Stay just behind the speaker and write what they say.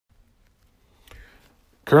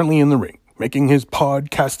currently in the ring, making his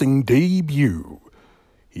podcasting debut.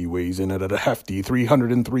 He weighs in at a hefty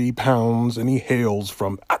 303 pounds, and he hails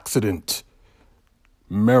from Accident,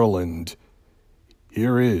 Maryland.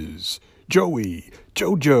 Here is Joey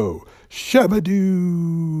Jojo Shabadoo.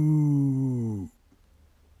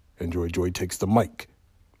 And Joy takes the mic.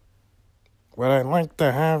 What I'd like to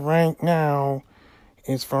have right now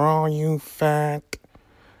is for all you fat,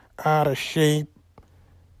 out of shape,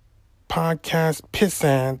 podcast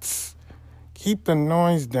pissants, keep the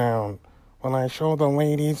noise down when I show the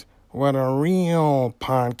ladies what a real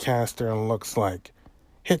podcaster looks like.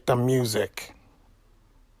 Hit the music.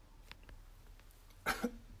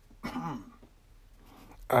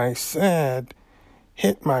 I said,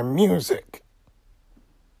 hit my music.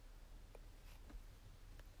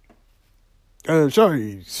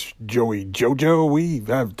 Sorry, Joey Jojo, we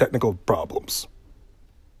have technical problems.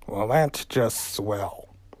 Well, that's just swell.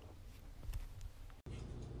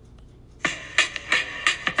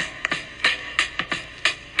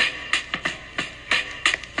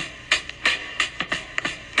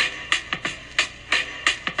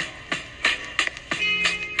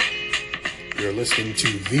 You're listening to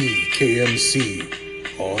the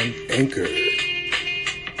KMC on Anchor.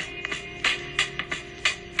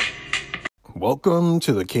 Welcome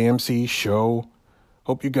to the KMC show.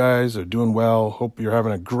 Hope you guys are doing well. Hope you're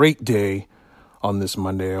having a great day on this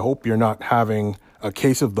Monday. I hope you're not having a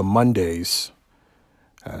case of the Mondays,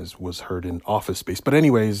 as was heard in Office Space. But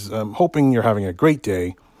anyways, I'm hoping you're having a great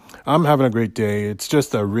day. I'm having a great day. It's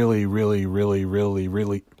just a really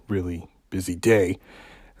busy day.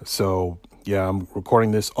 So, yeah, I'm recording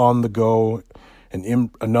this on the go,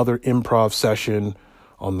 another improv session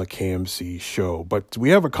on the KMC show. But we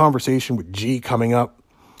have a conversation with G coming up,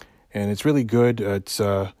 and it's really good.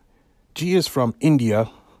 G is from India,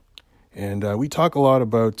 and we talk a lot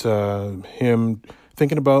about him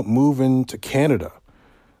thinking about moving to Canada.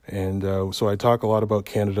 And so I talk a lot about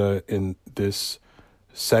Canada in this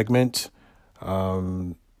segment.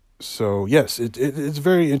 So, yes, it's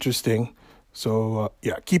very interesting. So,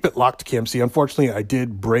 keep it locked to KMC. Unfortunately, I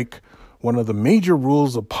did break one of the major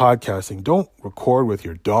rules of podcasting. Don't record with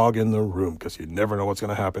your dog in the room because you never know what's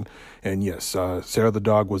going to happen. And yes, Sarah the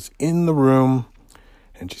dog was in the room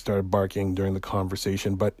and she started barking during the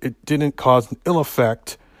conversation, but it didn't cause an ill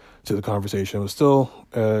effect to the conversation. It was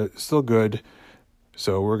still good.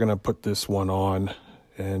 So we're going to put this one on,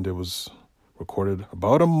 and it was recorded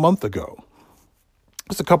about a month ago.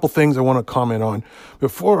 Just a couple things I want to comment on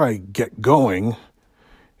before I get going.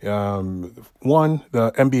 One,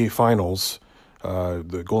 the NBA Finals,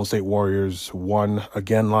 the Golden State Warriors won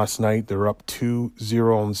again last night. They're up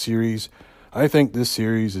 2-0 in the series. I think this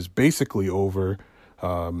series is basically over.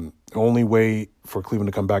 The only way for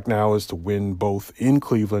Cleveland to come back now is to win both in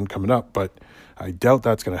Cleveland coming up, but I doubt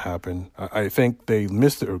that's going to happen. I think they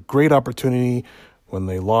missed a great opportunity when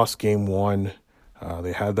they lost game one.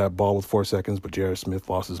 They had that ball with 4 seconds, but J.R. Smith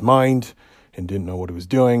lost his mind and didn't know what he was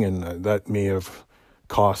doing, and that may have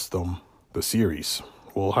cost them the series.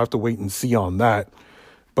 We'll have to wait and see on that.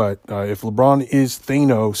 But if LeBron is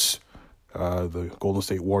Thanos, the Golden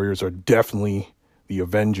State Warriors are definitely the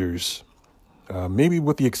Avengers, maybe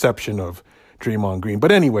with the exception of Draymond Green.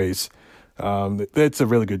 But anyways, it's a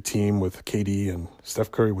really good team with KD and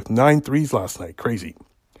Steph Curry with 9 threes last night. Crazy.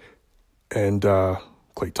 And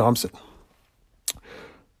Klay Thompson.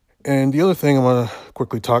 And the other thing I want to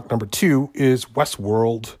quickly talk, number 2, is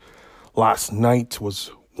Westworld. Last night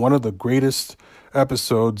was one of the greatest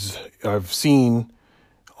episodes I've seen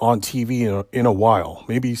on TV in a while,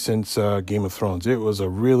 maybe since Game of Thrones. It was a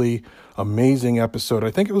really amazing episode.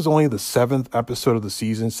 I think it was only the 7th episode of the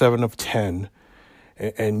season, 7 of 10.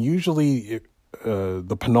 And usually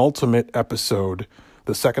the penultimate episode,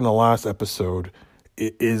 the second to last episode,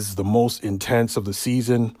 is the most intense of the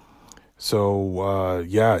season. So,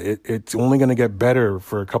 it's only going to get better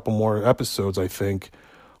for a couple more episodes, I think,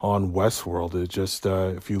 on Westworld. It just,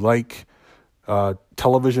 if you like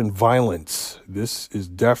television violence, this is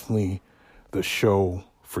definitely the show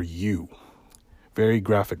for you. Very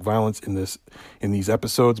graphic violence in these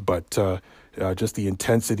episodes, but just the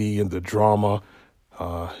intensity and the drama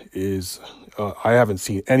is I haven't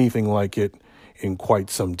seen anything like it in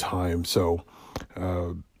quite some time. So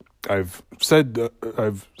I've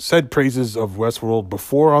said praises of Westworld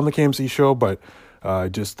before on the KMC show, but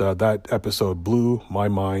that episode blew my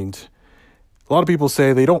mind. A lot of people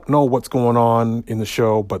say they don't know what's going on in the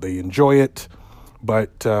show, but they enjoy it.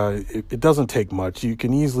 But it doesn't take much. You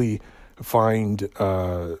can easily find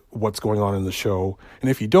what's going on in the show.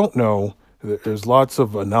 And if you don't know, there's lots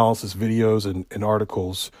of analysis videos and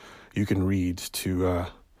articles you can read to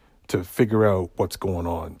to figure out what's going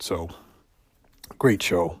on. So, great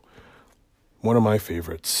show. One of my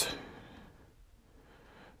favorites.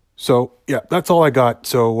 So, yeah, that's all I got.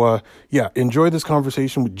 So, enjoy this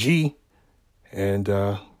conversation with G and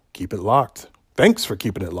keep it locked. Thanks for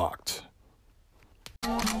keeping it locked.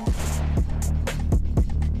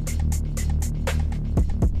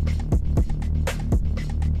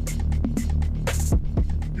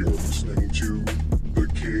 You're listening to The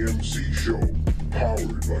KMC Show,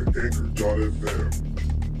 powered by Anchor.fm.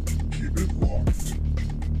 Keep it locked.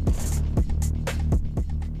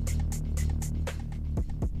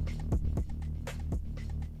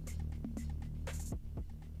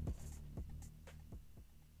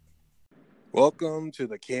 Welcome to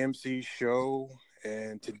the KMC Show,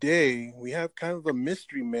 and today we have kind of a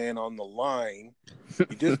mystery man on the line.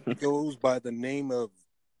 He just goes by the name of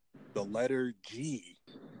the letter G.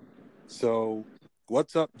 So,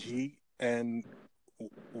 what's up, G, and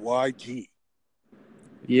why G?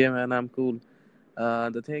 Yeah, man, I'm cool.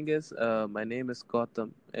 The thing is, my name is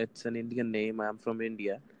Gautam. It's an Indian name. I'm from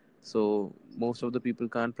India. So most of the people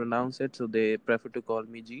can't pronounce it, so they prefer to call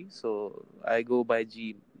me G. So I go by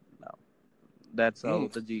G now. That's how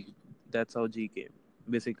Mm. the G. That's how G came,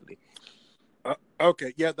 basically.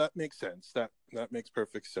 Okay, yeah, that makes sense. That makes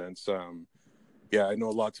perfect sense. Yeah, I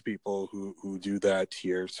know lots of people who do that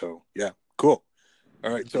here. So yeah, cool.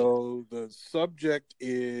 All right, so the subject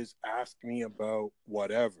is ask me about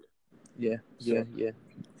whatever. Yeah, So, yeah.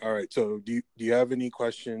 all right, so do you have any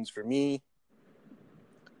questions for me?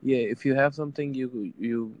 Yeah, if you have something,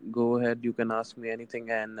 you go ahead. You can ask me anything,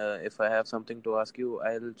 and if I have something to ask you,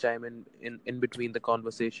 I'll chime in between the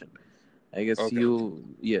conversation. I guess Okay.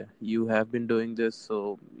 you have been doing this,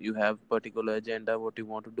 so you have particular agenda what you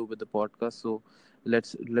want to do with the podcast. So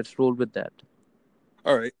let's roll with that.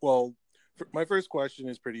 All right. Well, my first question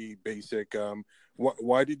is pretty basic.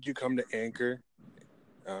 Why did you come to Anchor?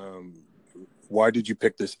 Um, why did you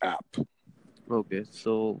pick this app? Okay,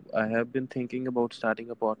 so I have been thinking about starting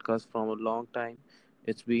a podcast from a long time.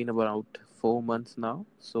 It's been about 4 months now.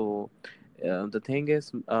 So the thing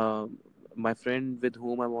is, my friend with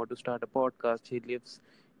whom I want to start a podcast,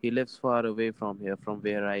 he lives far away from here, from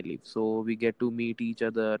where I live. So we get to meet each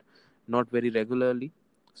other not very regularly.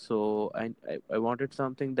 So I wanted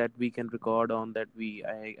something that we can record on, that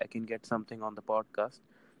I can get something on the podcast.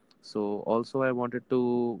 So also I wanted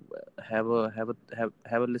to have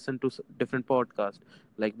a listen to different podcasts,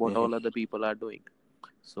 like what Mm-hmm. all other people are doing.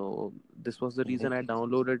 So this was the reason I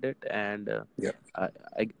downloaded it, and Yeah.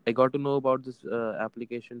 I, I got to know about this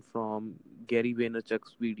application from Gary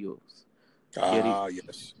Vaynerchuk's videos. Gary,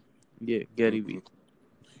 Yes. yeah, Gary Hmm. V. Hmm.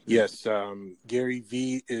 Yes. Gary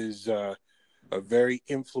V is a very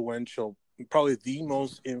influential, probably the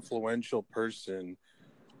most influential person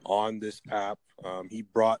on this app. He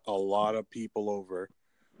brought a lot of people over.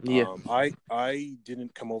 Yeah, I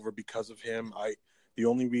didn't come over because of him. The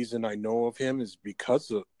only reason I know of him is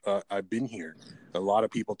because of, I've been here. A lot of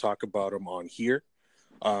people talk about him on here.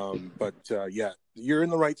 But yeah, you're in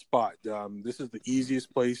the right spot. This is the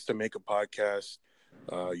easiest place to make a podcast.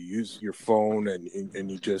 You use your phone and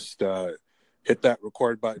you just hit that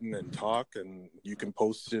record button and talk, and you can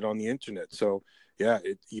post it on the internet. So yeah,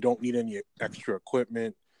 you don't need any extra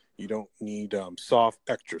equipment. You don't need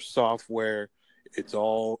extra software. It's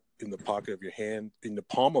all in the pocket of your hand, in the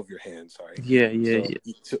palm of your hand. Sorry. So,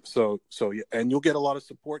 yeah. yeah, and you'll get a lot of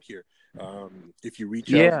support here. If you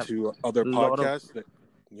reach out Yeah, to other a lot of podcasts,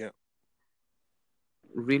 yeah.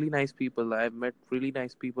 really nice people. I've met really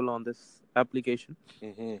nice people on this application,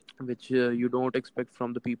 Mm-hmm. which you don't expect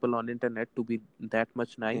from the people on internet to be that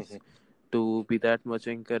much Mm-hmm. nice, to be that much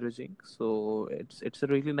encouraging. So it's a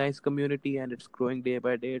really nice community, and it's growing day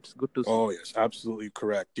by day. It's good to see. Oh yes, absolutely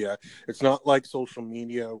correct. Yeah, it's not like social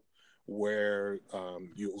media where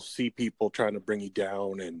you'll see people trying to bring you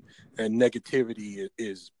down, and negativity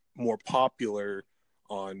is more popular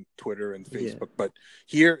on Twitter and Yeah, Facebook. But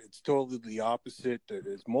here, it's totally the opposite.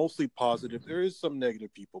 It's mostly positive. There is some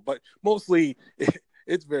negative people, but mostly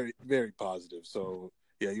it's very very positive. So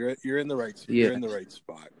yeah, you're in the you're yeah, in the right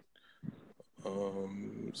spot.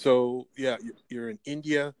 So yeah, you're in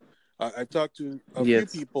India. I've talked to a few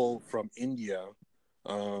yes, people from India,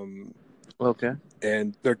 um, okay,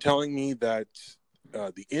 and they're telling me that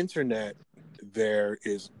the internet there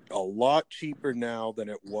is a lot cheaper now than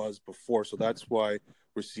it was before. So that's why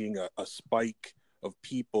we're seeing a spike of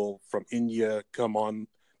people from India come on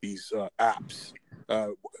these apps.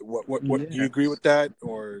 What do you yeah, agree with that,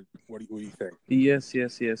 or what do you think? yes.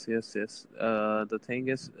 The thing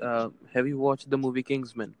is, have you watched the movie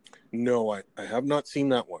Kingsman? No, I have not seen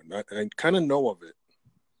that one. I kind of know of it.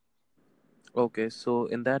 Okay, so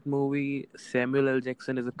in that movie, Samuel L.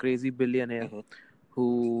 Jackson is a crazy billionaire Mm-hmm.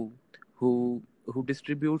 who who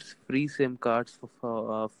distributes free SIM cards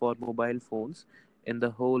for mobile phones in the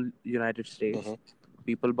whole United Mm-hmm. States.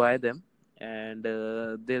 People buy them, and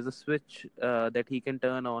there's a switch that he can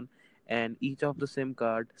turn on, and each of the SIM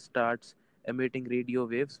card starts emitting radio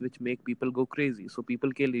waves which make people go crazy. So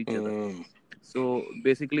people kill each other. Mm. So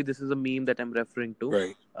basically, this is a meme that I'm referring to.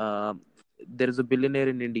 Right. Um, there is a billionaire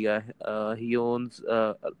in India. He owns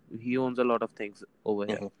a lot of things over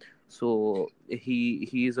here. Mm-hmm. So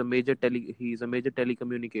he's a major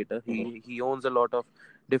telecommunicator. Mm-hmm. He owns a lot of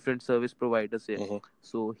different service providers here. Mm-hmm.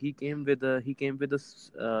 So he came with a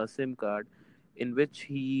SIM card in which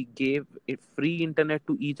he gave it free internet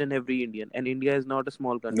to each and every Indian. And India is not a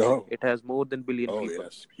small country. No. It has more than billion Oh people.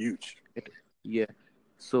 yes, huge. It, yeah.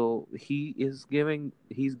 So he's giving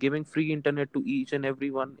free internet to each and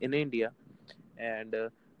everyone in India, and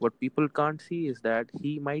what people can't see is that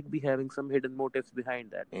he might be having some hidden motives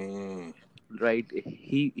behind that. Mm. Right?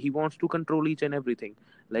 He wants to control each and everything.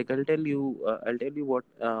 Like I'll tell you what.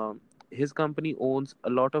 His company owns a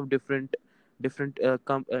lot of different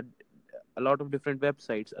a lot of different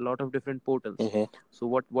websites, a lot of different portals. Mm-hmm. So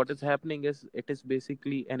what is happening is it is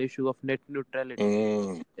basically an issue of net neutrality.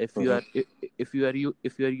 Mm. If you Mm-hmm. are if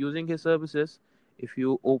you are using his services, if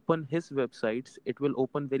you open his websites, it will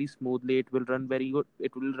open very smoothly, it will run very good,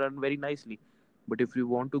 it will run very nicely. But if you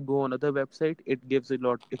want to go on other website, it gives you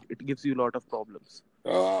a lot of problems.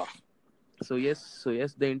 Ah. So yes,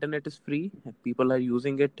 the internet is free, people are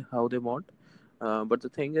using it how they want. But the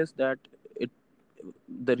thing is that it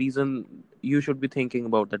the reason you should be thinking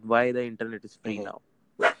about that, why the internet is free Mm-hmm. now.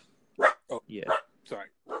 Oh, Yeah. sorry.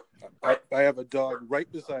 I have a dog right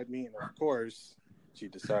beside me, and of course, she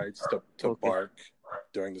decides to Okay. bark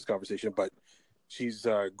during this conversation. But she's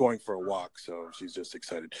going for a walk, so she's just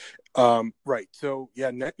excited. Right. So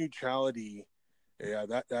yeah, net neutrality. Yeah,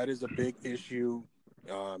 that is a big issue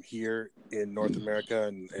here in North America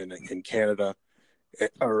and in Canada.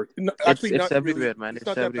 Or actually, It's not really. everywhere, man. It's It's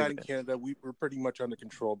not that bad in everywhere. Canada. We're pretty much under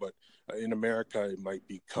control, but in America, it might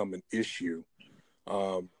become an issue.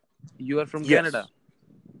 Um, You are from Canada. yes,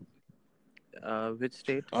 Which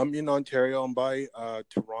state? I'm in Ontario. I'm by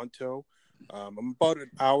Toronto. I'm about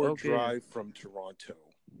an hour Okay. drive from Toronto.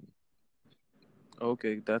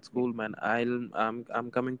 Okay, that's cool, man. I'm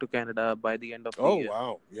coming to Canada by the end of the Oh year.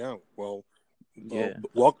 wow, yeah. Well, Yeah.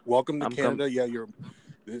 welcome to I'm com Canada. Yeah, you're.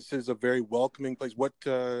 This is a very welcoming place. What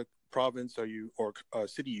province are you or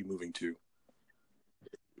city are you moving to?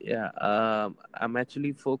 Yeah, I'm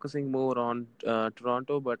actually focusing more on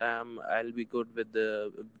Toronto, but I'll be good with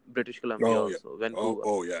the British Columbia Oh yeah. also, Vancouver.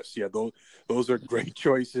 Oh yes. Yeah. Those are great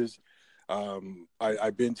choices.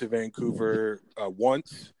 I've been to Vancouver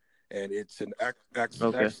once, and it's an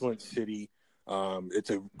Okay. excellent city. It's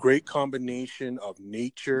a great combination of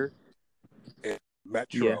nature and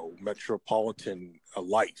Yeah. metropolitan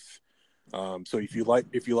life. So if you like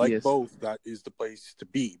Yes. both, that is the place to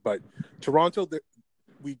be. But Toronto,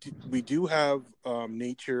 we do have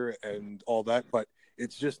nature and all that, but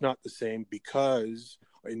it's just not the same because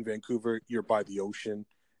in Vancouver you're by the ocean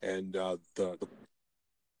and the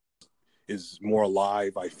is more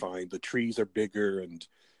alive. I find the trees are bigger and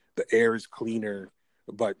the air is cleaner.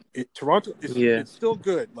 But Toronto is Yeah. it's still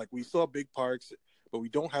good. Like we still have big parks, but we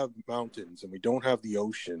don't have mountains and we don't have the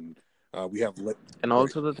ocean. We have And right,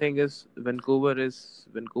 also the thing is, Vancouver is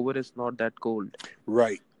not that cold.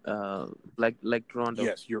 right. Like Toronto.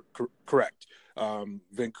 Yes, you're correct.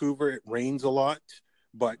 Vancouver, it rains a lot,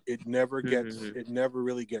 but Mm-hmm. it never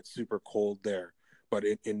really gets super cold there. But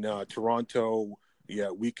in Toronto, yeah,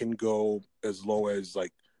 we can go as low as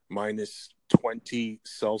like minus 20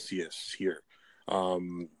 Celsius here.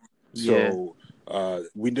 Um, Yeah. so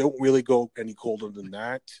we don't really go any colder than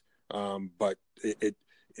that. But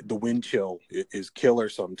the wind chill is killer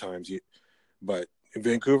sometimes. But in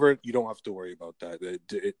Vancouver, you don't have to worry about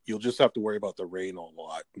that. You'll just have to worry about the rain a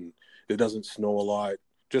lot, and it doesn't snow a lot.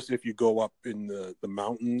 Just if you go up in the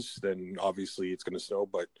mountains, then obviously it's going to snow.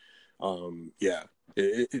 But yeah,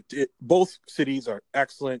 both cities are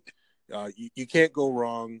excellent. You can't go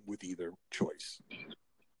wrong with either choice.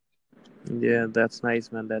 Yeah, that's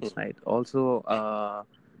nice, man. That's nice. Also,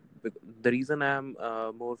 the reason I'm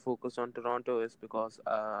more focused on Toronto is because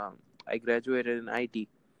I graduated in IT,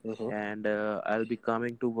 Mm-hmm. and I'll be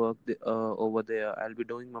coming to work over there. I'll be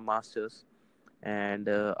doing my masters, and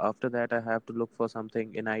after that, I have to look for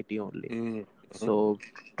something in IT only. Mm-hmm. So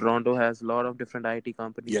Toronto has a lot of different IT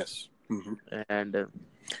companies, Yes. Mm-hmm. and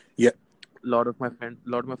Yeah. lot of my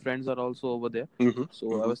friends are also over there. Hmm.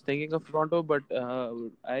 So I Hmm. was thinking of Toronto, but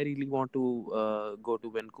I really want to go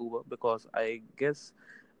to Vancouver, because I guess,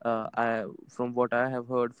 I from what I have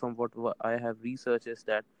heard, from what I have researched, is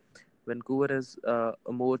that Vancouver is a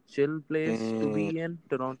more chill place to Mm, be in.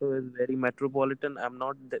 Toronto is very metropolitan.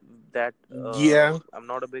 That yeah, I'm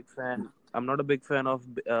not a big fan. I'm not a big fan of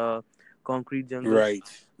concrete jungles.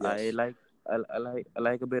 right. I Yes. like I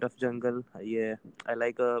like a bit of jungle. Yeah, I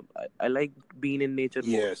like being in nature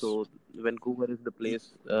more. Yes. So Vancouver is the Y-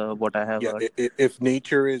 place. What I have Yeah. heard. If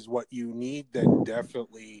nature is what you need, then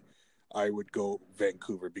definitely I would go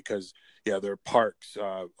Vancouver because yeah, there are parks.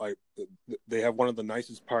 They have one of the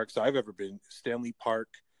nicest parks I've ever been. Stanley Park.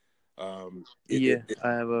 Yeah,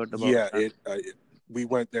 I have heard about Yeah, that. we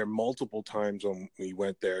went there multiple times when we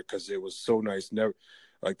went there because it was so nice. Never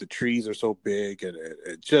like the trees are so big and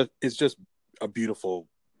it's just a beautiful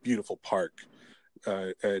park.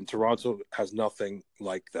 And Toronto has nothing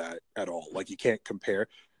like that at all. Like you can't compare.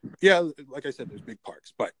 Yeah, like I said, there's big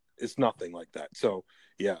parks, but it's nothing like that. So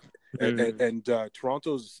yeah, Hmm.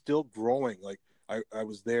 Toronto's still growing. Like I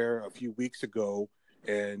was there a few weeks ago,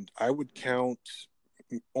 and I would count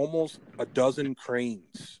almost a dozen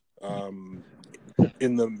cranes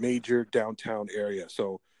in the major downtown area.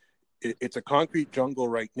 So it's a concrete jungle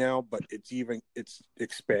right now, but it's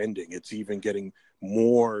expanding. It's even getting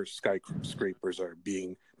more skyscrapers are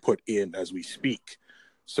being put in as we speak.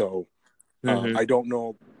 So Hmm. I don't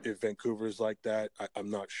know if Vancouver's like that. I'm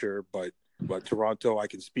not sure, but Toronto I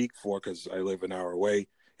can speak for because I live an hour away.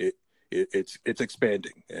 It, it's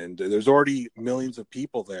expanding, and there's already millions of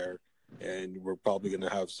people there, and we're probably going to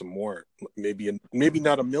have some more. Maybe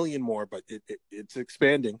not a million more, but it's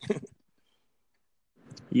expanding.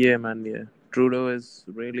 Yeah, man. Yeah, Trudeau is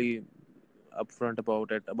really upfront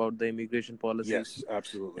about it, about the immigration policies. Yes,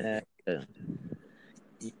 absolutely. And,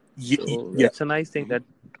 Yeah. so Yeah. it's a nice thing Hmm. that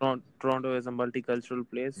Toronto is a multicultural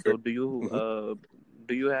place. So Hmm.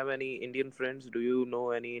 do you have any Indian friends? Do you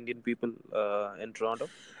know any Indian people in Toronto?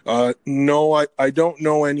 No, I don't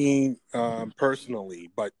know any personally,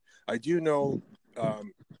 but I do know,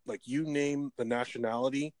 like you name the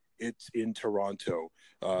nationality, it's in Toronto.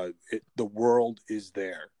 The world is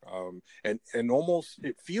there, and almost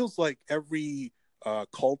it feels like every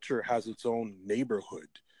culture has its own neighborhood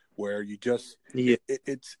where you just Yeah.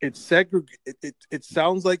 it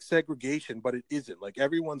sounds like segregation, but it isn't. Like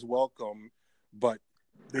everyone's welcome, but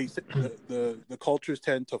the cultures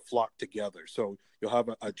tend to flock together. So you'll have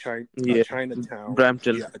a Yeah. Chinatown,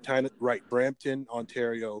 Brampton. yeah, a China, right, Brampton,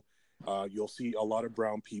 Ontario. You'll see a lot of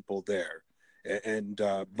brown people there, and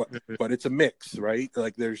but it's a mix, right?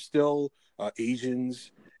 Like there's still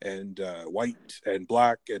Asians and white and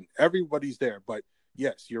black, and everybody's there. But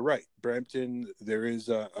yes, you're right. Brampton, there is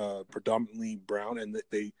a predominantly brown, and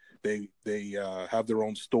they have their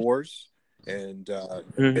own stores, and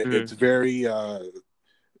Hmm. it's very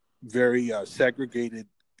segregated.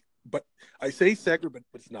 But I say segregated,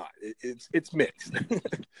 but it's not. It's mixed.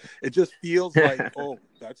 It just feels like, oh,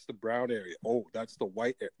 that's the brown area. Oh, that's the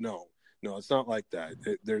white area. No, no, it's not like that.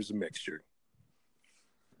 There's a mixture.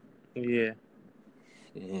 Yeah.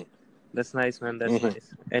 Hmm. That's nice, man. That's Hmm.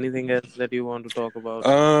 nice. Anything else that you want to talk about?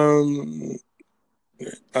 Um,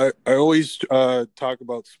 I always talk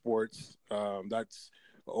about sports. That's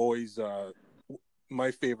always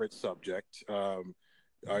my favorite subject. I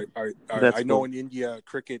That's know good. in India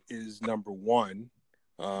cricket is number one.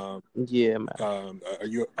 Um, Yeah, man. are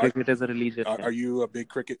you Cricket is a religion, are man. you a big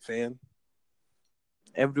cricket fan?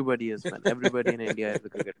 Everybody is, man. Everybody in India is a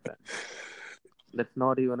cricket fan. That's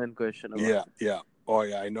not even in question about Yeah, yeah. Oh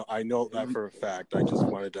yeah, I know that for a fact. I just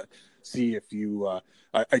wanted to see if you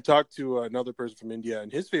I talked to another person from India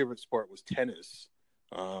and his favorite sport was tennis.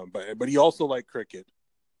 But he also liked cricket.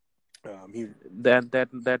 He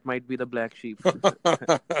That might be the black sheep.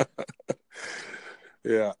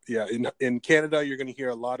 Yeah, yeah. In Canada you're going to hear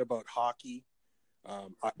a lot about hockey.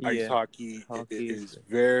 Ice Yeah, hockey hockey is is good.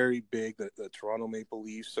 very big. The Toronto Maple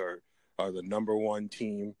Leafs are the number one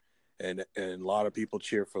team, and a lot of people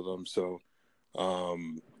cheer for them. So,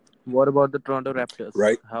 um, What about the Toronto Raptors?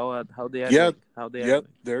 right? How they are Yeah, doing? How they are yeah, doing?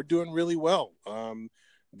 they're doing really well.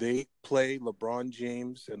 They play LeBron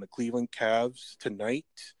James and the Cleveland Cavs tonight,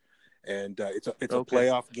 and it's a Okay,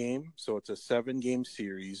 playoff game, so it's a 7 game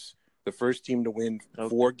series. The first team to win okay.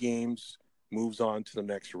 4 games moves on to the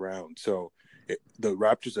next round. So the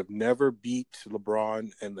Raptors have never beat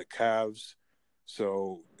LeBron and the Cavs,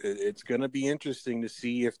 so it's going to be interesting to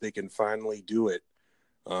see if they can finally do it.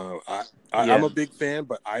 I'm Yeah, a big fan,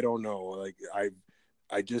 but I don't know. Like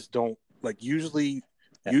I just don't like. Usually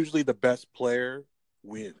the best player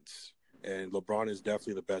wins. and LeBron is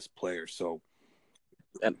definitely the best player. So,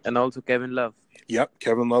 And also Kevin Love. yep,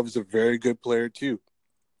 Kevin Love is a very good player too.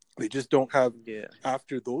 They just don't have, Yeah.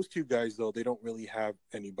 after those two guys though, they don't really have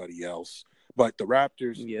anybody else. But the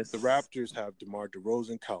Raptors, Yes. have DeMar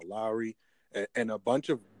DeRozan, Kyle Lowry, and a bunch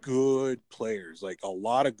of good players, like a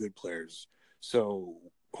lot of good players. So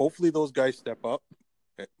hopefully those guys step up,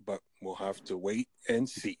 but we'll have to wait and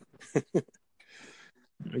see.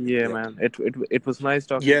 Yeah, Yeah. man. It was nice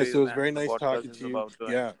talking to Yes, you, it was man. very The nice podcast talking is to you. about to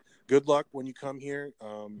end. Yeah. Good luck when you come here.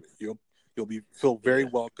 You'll feel very Yeah.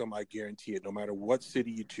 welcome, I guarantee it. No matter what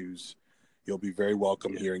city you choose, you'll be very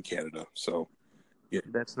welcome Yeah. here in Canada. So yeah.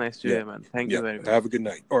 That's nice to Yeah. hear, man. Thank you very much. Have a good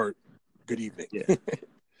night or good evening. Yeah.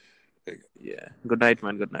 There you go. Yeah. Good night,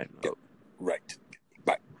 man. Good night. Yeah. Right.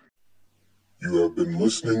 Bye. You have been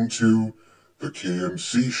listening to The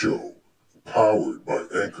KMC Show, powered by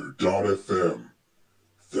Anchor.fm.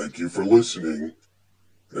 Thank you for listening,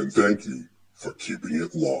 and thank you for keeping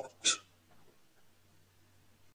it locked.